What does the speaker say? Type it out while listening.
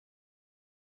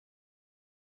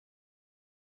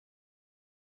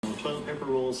toilet paper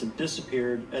rolls have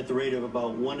disappeared at the rate of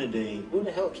about 1 a day. Who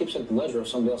the hell keeps up the ledger of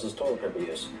somebody else's toilet paper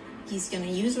use? He's going to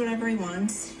use whatever he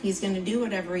wants. He's going to do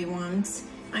whatever he wants.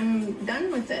 I'm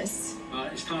done with this.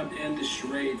 It's time to end this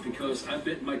charade because I've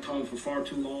bitten my tongue for far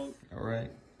too long. All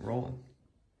right, rolling.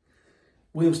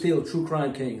 William Steele, True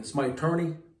Crime King. It's my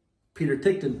attorney, Peter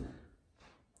Ticktin.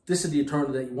 This is the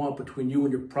attorney that you want between you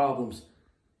and your problems.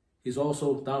 He's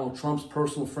also Donald Trump's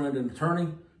personal friend and attorney,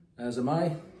 as am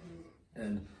I.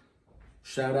 And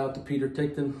shout out to Peter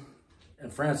Ticktin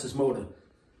and Francis Mota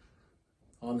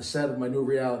on the set of my new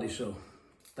reality show.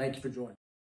 Thank you for joining.